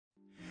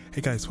Hey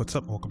guys, what's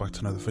up? Welcome back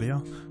to another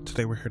video.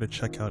 Today we're here to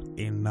check out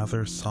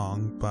another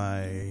song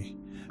by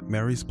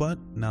Mary's Blood.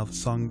 Now the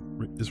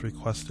song is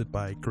requested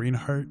by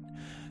GREENheart.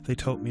 They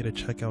told me to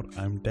check out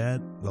I'm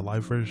Dead, the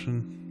live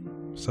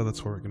version, so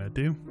that's what we're gonna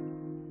do.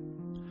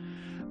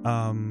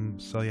 I know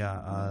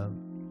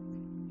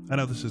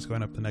this is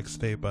going up the next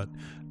day, but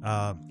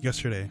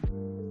yesterday,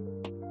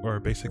 or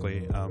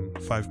basically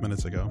 5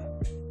 minutes ago,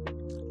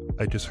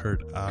 I just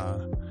heard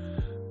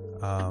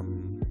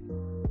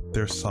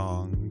their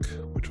song,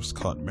 which was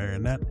called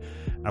Marionette.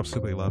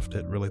 Absolutely loved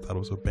it, really thought it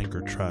was a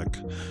banger track.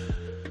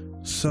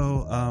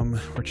 So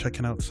we're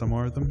checking out some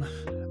more of them.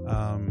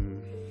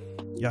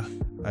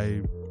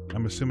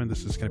 I'm assuming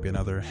this is going to be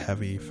another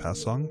heavy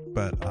fast song,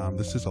 but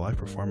this is a live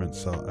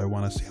performance, so I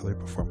want to see how they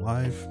perform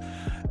live,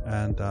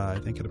 and I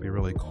think it'll be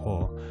really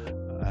cool.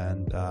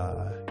 And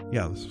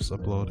this was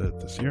uploaded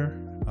this year,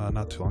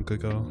 not too long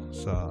ago,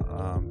 so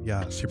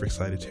super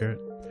excited to hear it.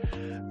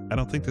 I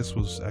don't think this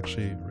was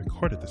actually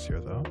recorded this year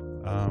though.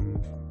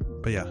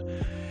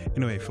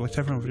 Anyway, if you like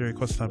to have a video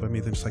request not by me,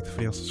 then just like the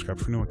video, subscribe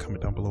for new, and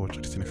comment down below what you'd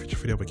like to see in a future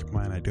video. But keep in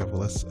mind, I do have a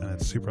list and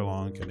it's super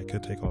long and it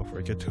could take a while before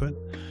I get to it.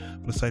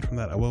 But aside from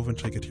that, I will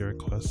eventually get to your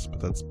requests, but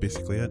that's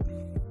basically it.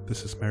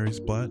 This is Mary's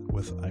Blood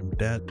with I'm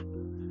Dead.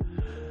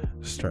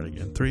 Starting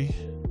in 3,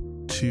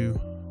 2,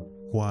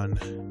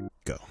 1,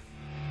 go.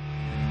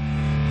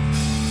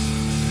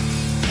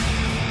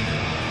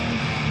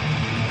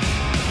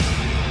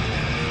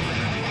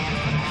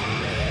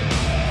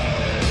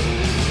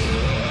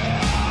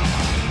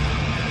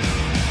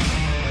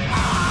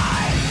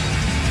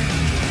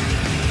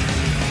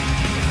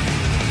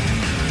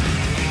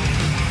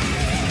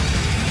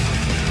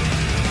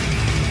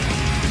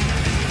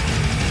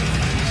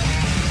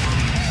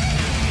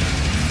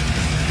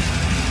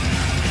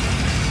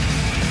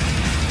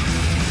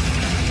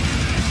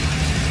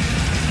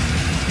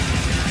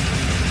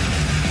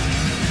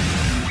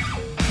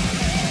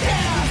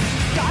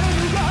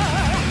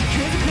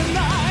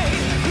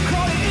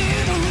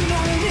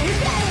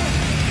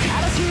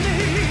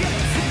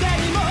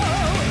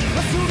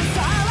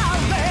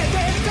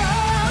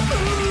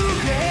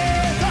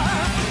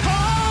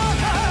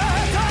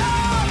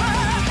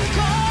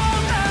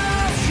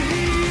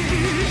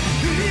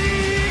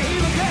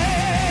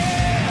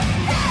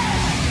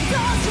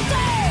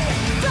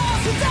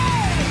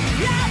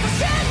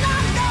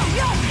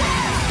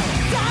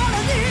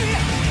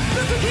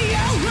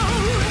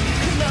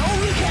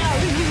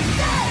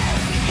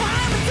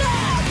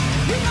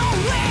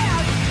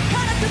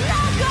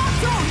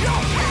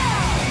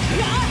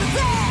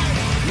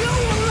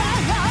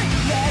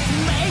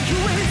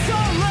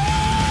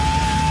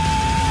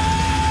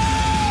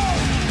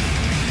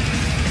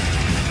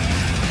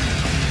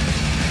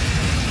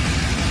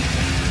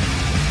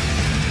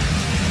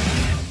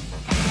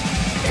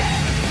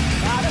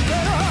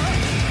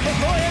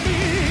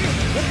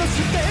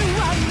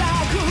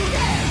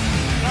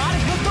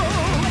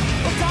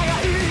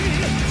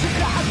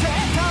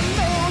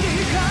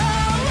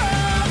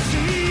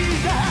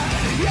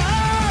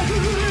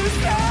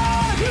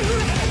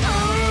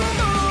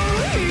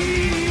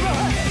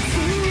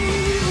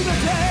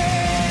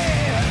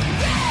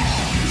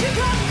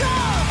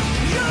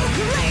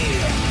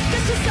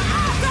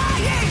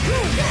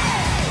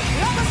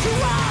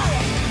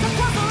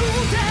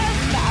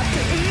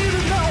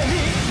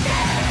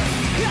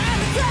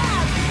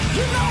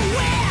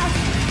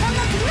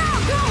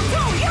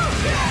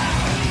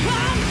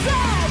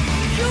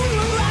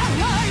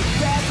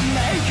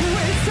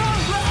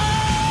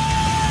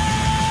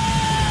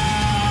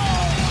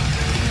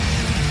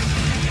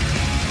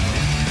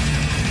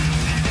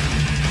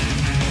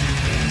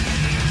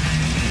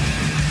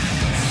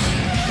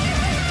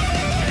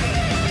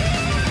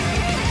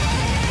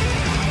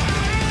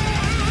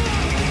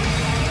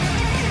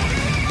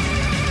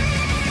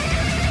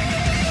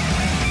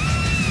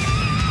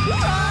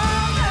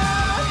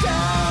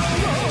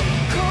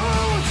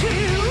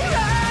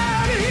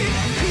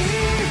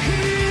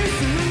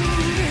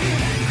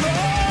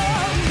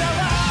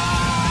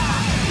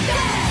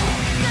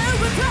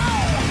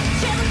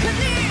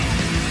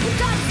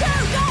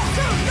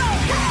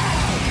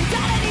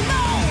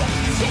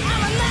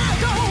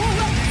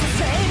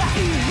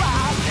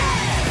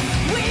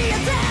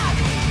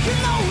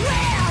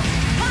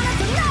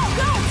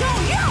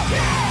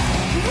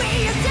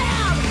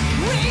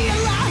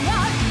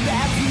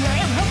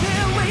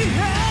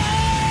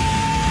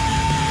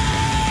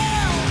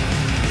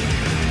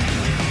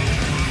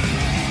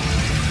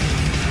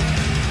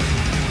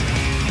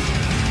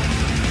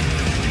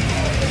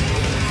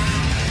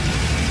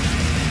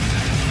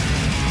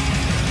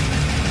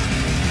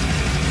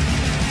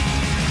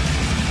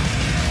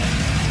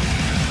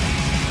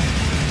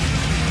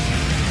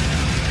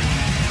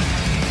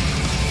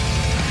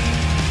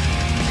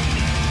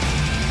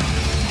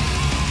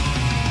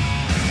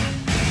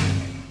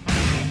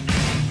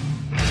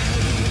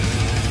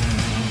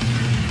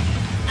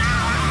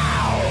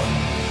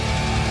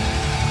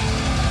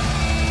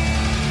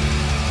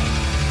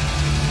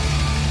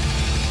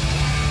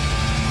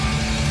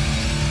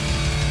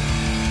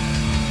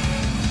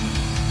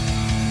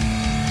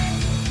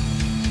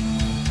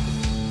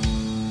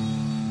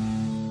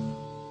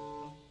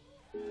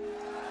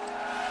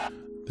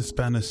 This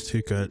band is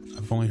too good.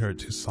 I've only heard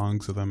 2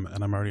 songs of them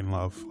and I'm already in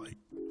love. Like,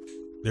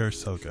 they're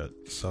so good,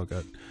 so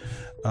good.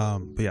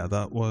 But yeah,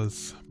 that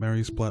was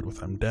Mary's Blood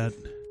with I'm Dead.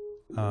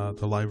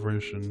 The live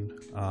version,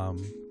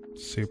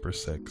 super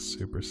sick,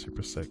 super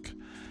sick.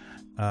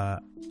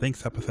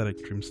 Thanks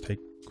Apathetic Dreams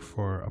Take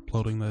for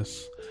uploading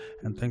this,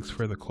 and thanks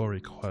for the cool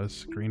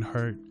request,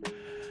 GREENheart.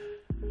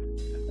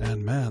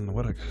 And man,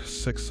 what a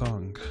sick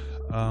song.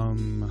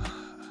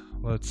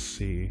 Let's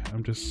see,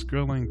 I'm just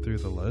scrolling through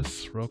the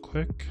list real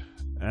quick,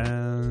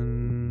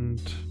 and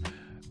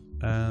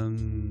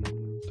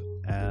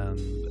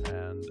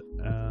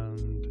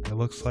it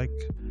looks like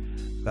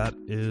that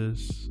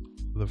is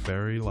the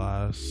very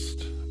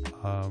last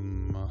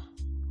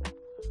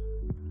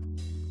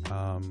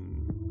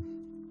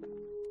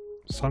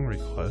song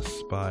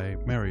request by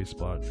Mary's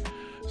Blood.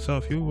 So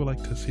if you would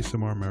like to see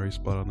some more Mary's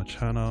Blood on the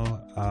channel,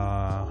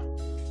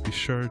 be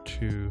sure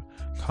to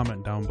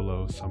comment down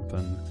below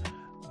something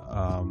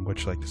what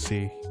you'd like to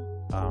see,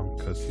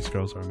 because these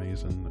girls are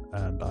amazing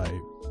and I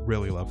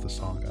really love the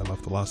song. I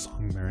love the last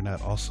song,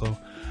 Marionette, also,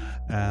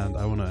 and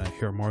I want to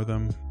hear more of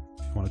them.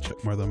 I want to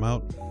check more of them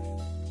out.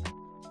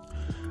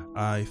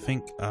 I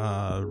think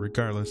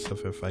regardless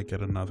of if I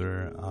get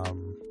another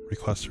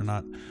request or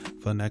not,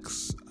 the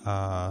next,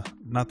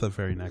 not the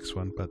very next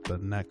one, but the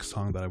next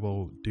song that I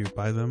will do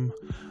by them,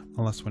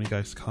 unless when you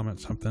guys comment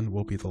something,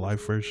 will be the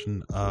live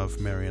version of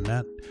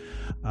Marionette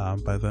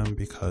by them,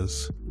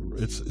 because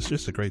it's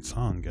just a great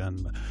song,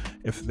 and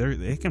if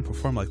they can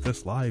perform like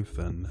this live,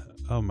 then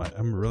oh my,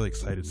 I'm really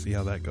excited to see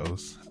how that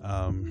goes.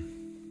 But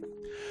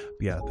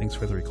yeah, thanks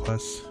for the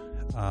request.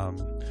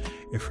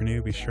 If you're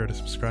new, be sure to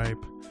subscribe.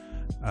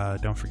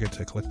 Don't forget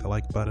to click the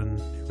like button,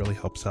 it really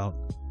helps out,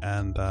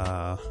 and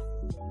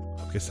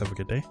hope you guys have a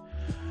good day,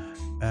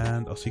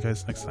 and I'll see you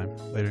guys next time.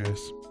 Later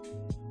guys.